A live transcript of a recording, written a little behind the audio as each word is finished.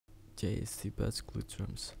JC bass glue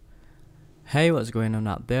drums. Hey, what's going on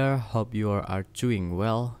out there? Hope you are doing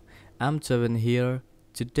well. I'm Tovan here.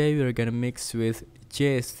 Today we're gonna mix with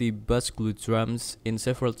JST bass glue drums in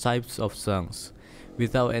several types of songs.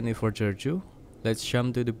 Without any further ado, let's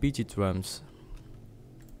jump to the BG drums.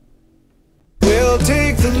 We'll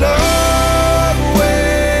take the long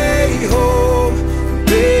way home,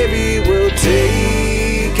 baby, we'll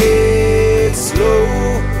take it slow.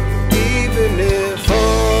 Even if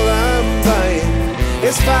all I'm buying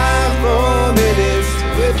is 5 more minutes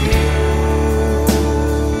with you,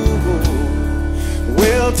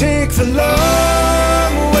 we'll take the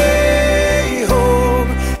long way home.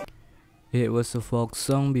 It was a folk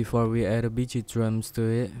song before we added BG drums to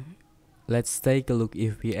it. Let's take a look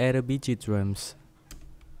if we add a BG drums.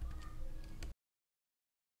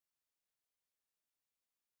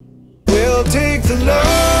 We'll take the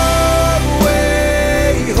long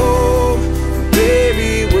way home,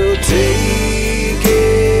 baby, we'll take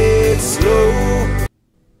it slow.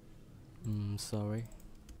 Sorry.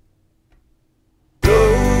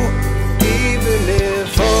 Even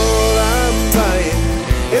if all I'm buying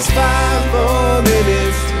is 5 more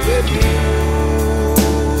minutes with you,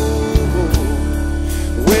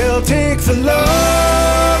 we'll take the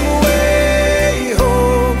long way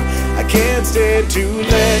home. I can't stand to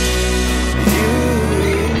let you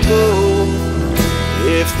go.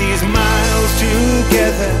 If these miles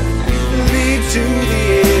together lead to the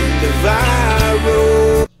end of our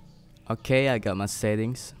road, Okay, I got my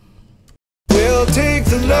settings. we'll take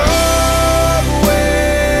the long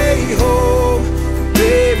way home,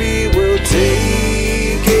 baby, we'll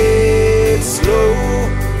take it slow.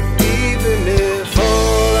 Even if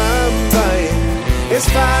all I'm buying is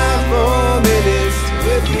 5 more minutes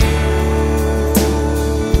with you,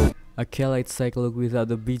 Okay, let's take a look without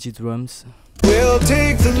the BG drums. we'll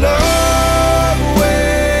take the long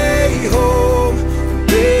way home,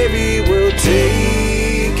 baby, we'll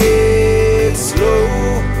take it slow.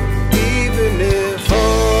 Even if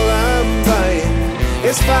all I'm buying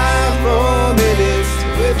is 5 more minutes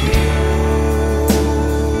with you.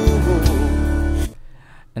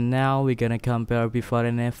 And now we're gonna compare before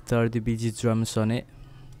and after the BG drums on it.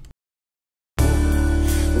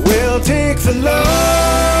 We'll take the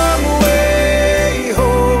long way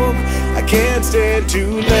home. I can't stand to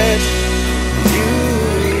let you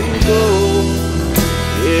go.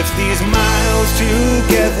 If these miles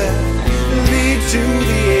together lead to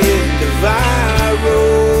the end of our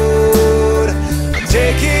road, I'm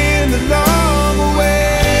taking the long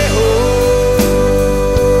way home.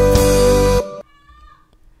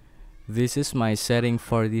 This is my setting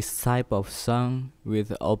for this type of song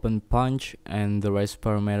with open punch, and the rest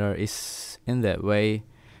parameter is in that way.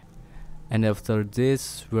 And after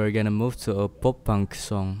this, we're gonna move to a pop punk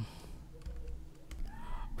song.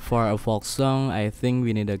 For a folk song, I think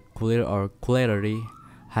we need a clear or clarity,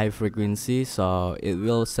 high frequency, so it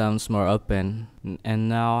will sound more open. And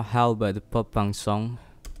now, how about the pop punk song?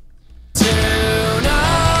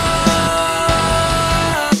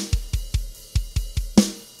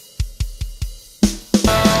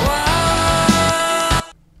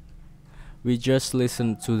 We just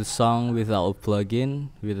listened to the song without a plugin,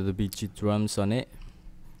 with the BG drums on it.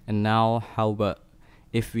 And now, how about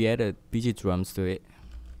if we added BG drums to it?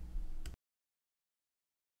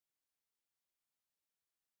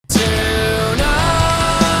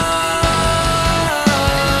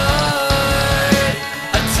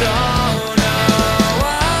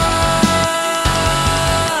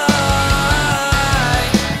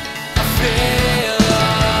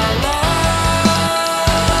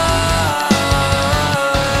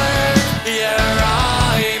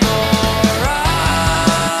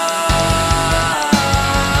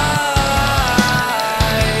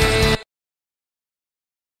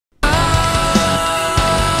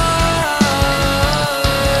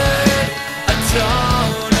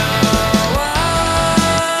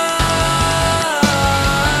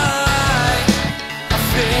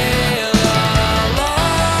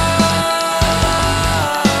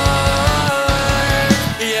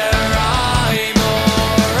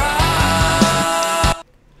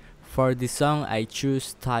 For this song, I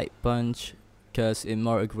choose tight punch cause it's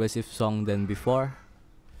more aggressive song than before.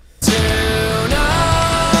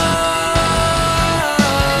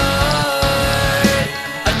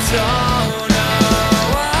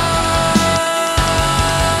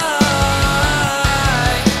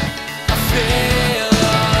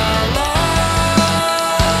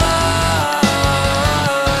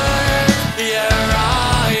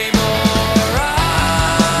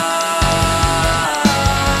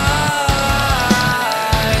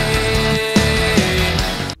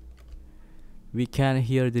 We can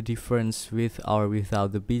hear the difference with or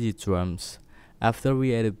without the beat drums. After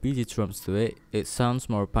we added beat drums to it, it sounds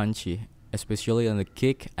more punchy, especially on the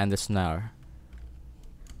kick and the snare.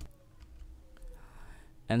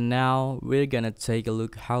 And now we're gonna take a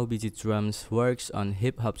look how beat drums works on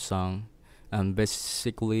hip hop song. And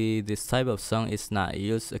basically this type of song is not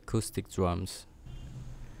use acoustic drums.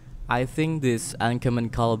 I think this uncommon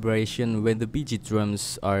collaboration when the beat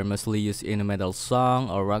drums are mostly used in a metal song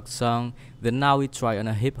or rock song, then now we try on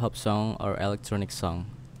a hip hop song or electronic song.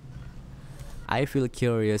 I feel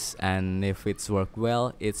curious, and if it's worked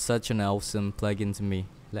well, it's such an awesome plugin to me.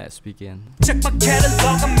 Let's begin. Check my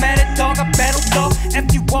catalog, I'm mad at dog, I battle dog.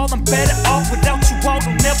 After you all, I'm better off. Without you all,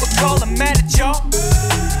 don't never call, I'm mad at y'all.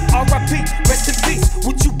 R.I.P., rest in peace.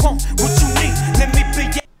 What you want, what you need, let me be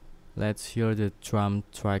your. Let's hear the drum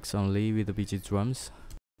tracks only with the beat drums.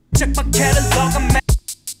 Check my catalog, I'm mad.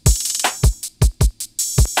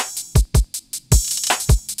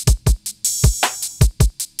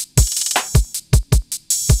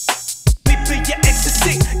 Let me be your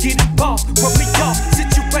ecstasy. Get involved, rub me off.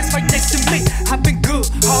 Sit your ass right next to me. I've been good,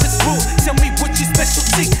 hard as wood. Tell me what your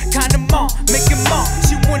specialty. Kinda mom, making mom.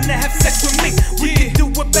 She wanna have sex with me. We can do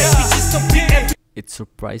it, baby. Just don't be every. It's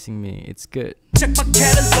surprising me, it's good. Check my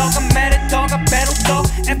catalog, I'm mad at dog, I battle dog.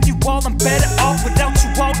 After you all, I'm better off. Without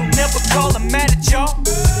you all, don't never call, I'm mad at y'all.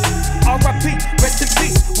 R.I.P., rest in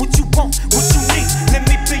peace. What you want, what you need, let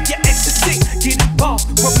me be your ecstasy. Get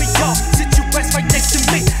involved, rub me off. Sit your ass right next to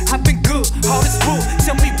me. I've been good, hard as wood.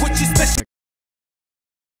 Tell me what you special.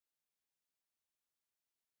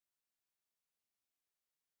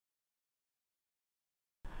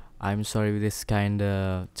 I'm sorry with this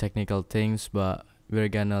kinda technical things, but we're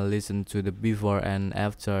gonna listen to the before and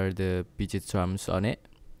after the beat drums on it.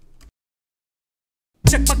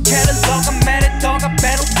 Check my catalog, I'm mad at dog, I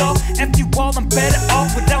battle dog. After you all, I'm better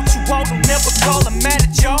off. Without you all, don't never call, I'm mad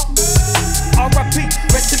at y'all. R.I.P.,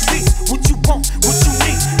 rest in peace. What you want, what you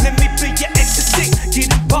need, let me be your ecstasy.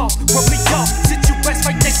 Get involved, rub me off. Sit your ass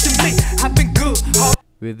right next to me. I've been good.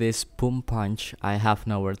 With this boom punch, I have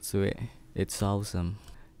no words to it. It's awesome.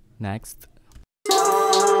 Next.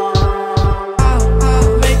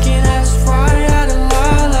 Making us fly out of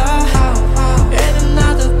lava. And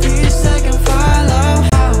another piece I can follow.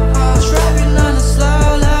 Driving on a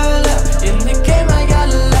slow, low, low. In the game I got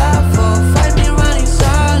a love for. Find me running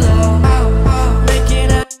solo.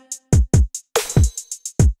 Making us.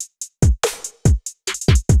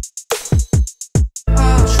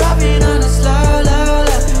 Driving on a slow, low,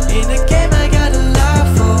 low. In the game I got a love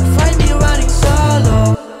for. Find me running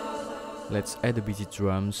solo. Let's add the beat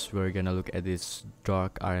drums. We're gonna look at this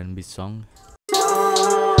dark R&B song.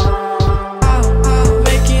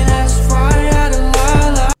 Making us fly out of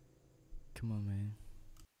lava. Come on, man.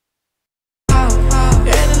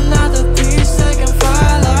 And another piece I can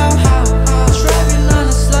follow. Driving on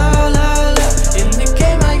a slow, low, low. In the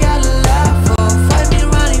game I got a love for. Find me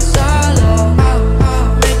running solo.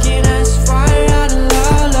 Making us fly out of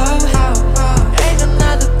lava. Ain't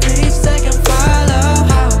another piece I can follow.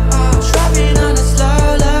 Driving on a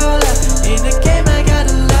slow, low, low. In the game I got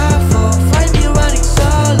a love for. Find me running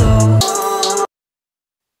solo.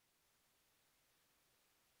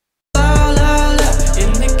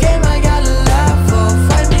 In the game I got a love for.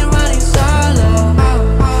 Find me running solo.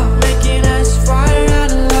 Making us fire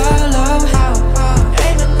out of low.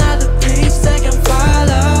 Ain't another piece I can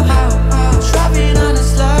follow. Driving on a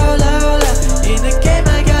slow, low, low. In the game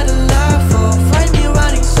I got a love for. Find me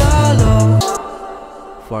running solo.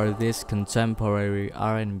 For this contemporary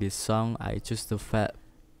R&B song, I choose the Fat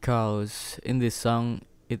cause in this song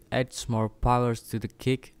it adds more powers to the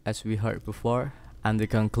kick as we heard before. And the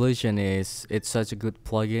conclusion is it's such a good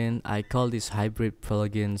plugin. I call this hybrid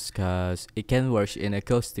plugins cause it can work in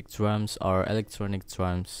acoustic drums or electronic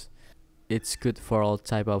drums. It's good for all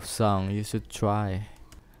type of song, you should try.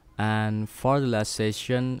 And for the last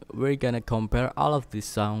session, we're gonna compare all of this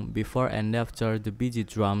song before and after the beat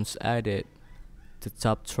drums added. The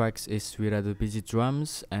top tracks is without the beat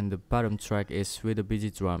drums and the bottom track is with the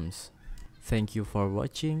beat drums. Thank you for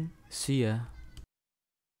watching. See ya.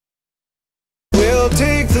 We'll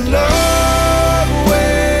take the long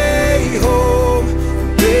way home,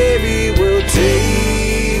 baby, we'll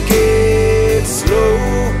take it slow.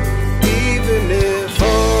 Even if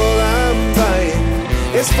all I'm buying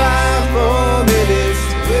is 5 more minutes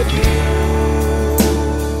with you.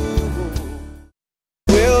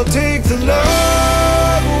 We'll take the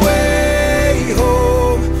long way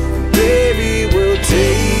home, baby, we'll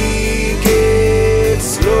take it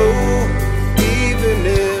slow. Even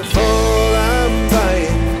if all I'm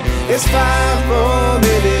buying is 5 more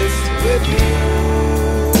minutes with you.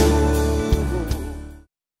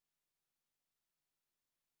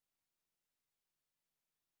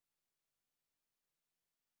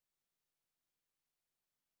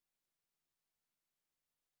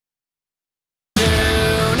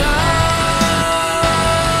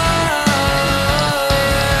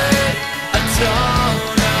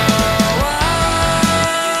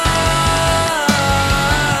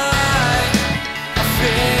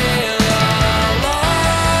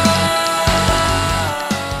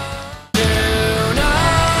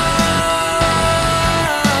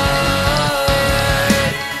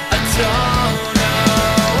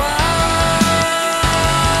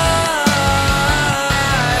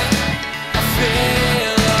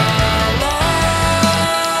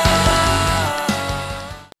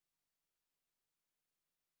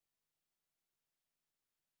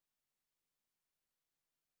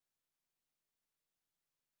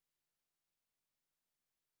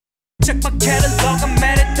 Check my catalog, I'm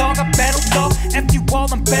mad at dog, I battle dog. After you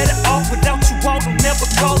all, I'm better off. Without you all, don't never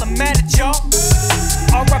call, I'm mad at y'all.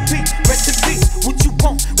 R.I.P., rest in peace. What you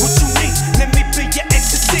want, what you need, let me be your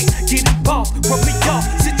ecstasy. Get involved, rub me off,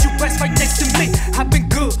 sit you rest right next to me. I've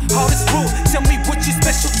been good, hard as rule, tell me what your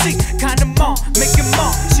specialty. Kinda mom, make him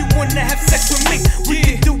mom, she wanna have sex with me. We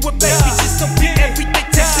can do it, baby, just don't be everything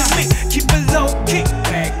texting me. Keep it low, keep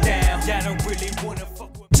back down, y'all don't really wanna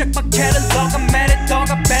fuck with me. Check my catalog, I'm mad at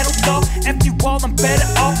dog, I battle dog. After you all, I'm better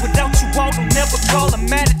off. Without you all, don't never call, I'm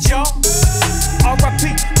mad at y'all.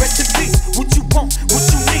 R.I.P., rest in peace. What you want, what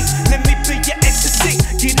you need, let me be your ecstasy.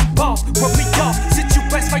 Get involved, rub me off, sit you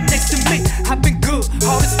rest right next to me. I've been good,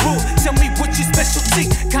 hard as rule, tell me what your specialty.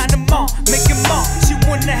 Kinda mom, make him mom, she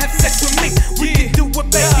wanna have sex with me. We can do it,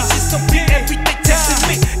 baby.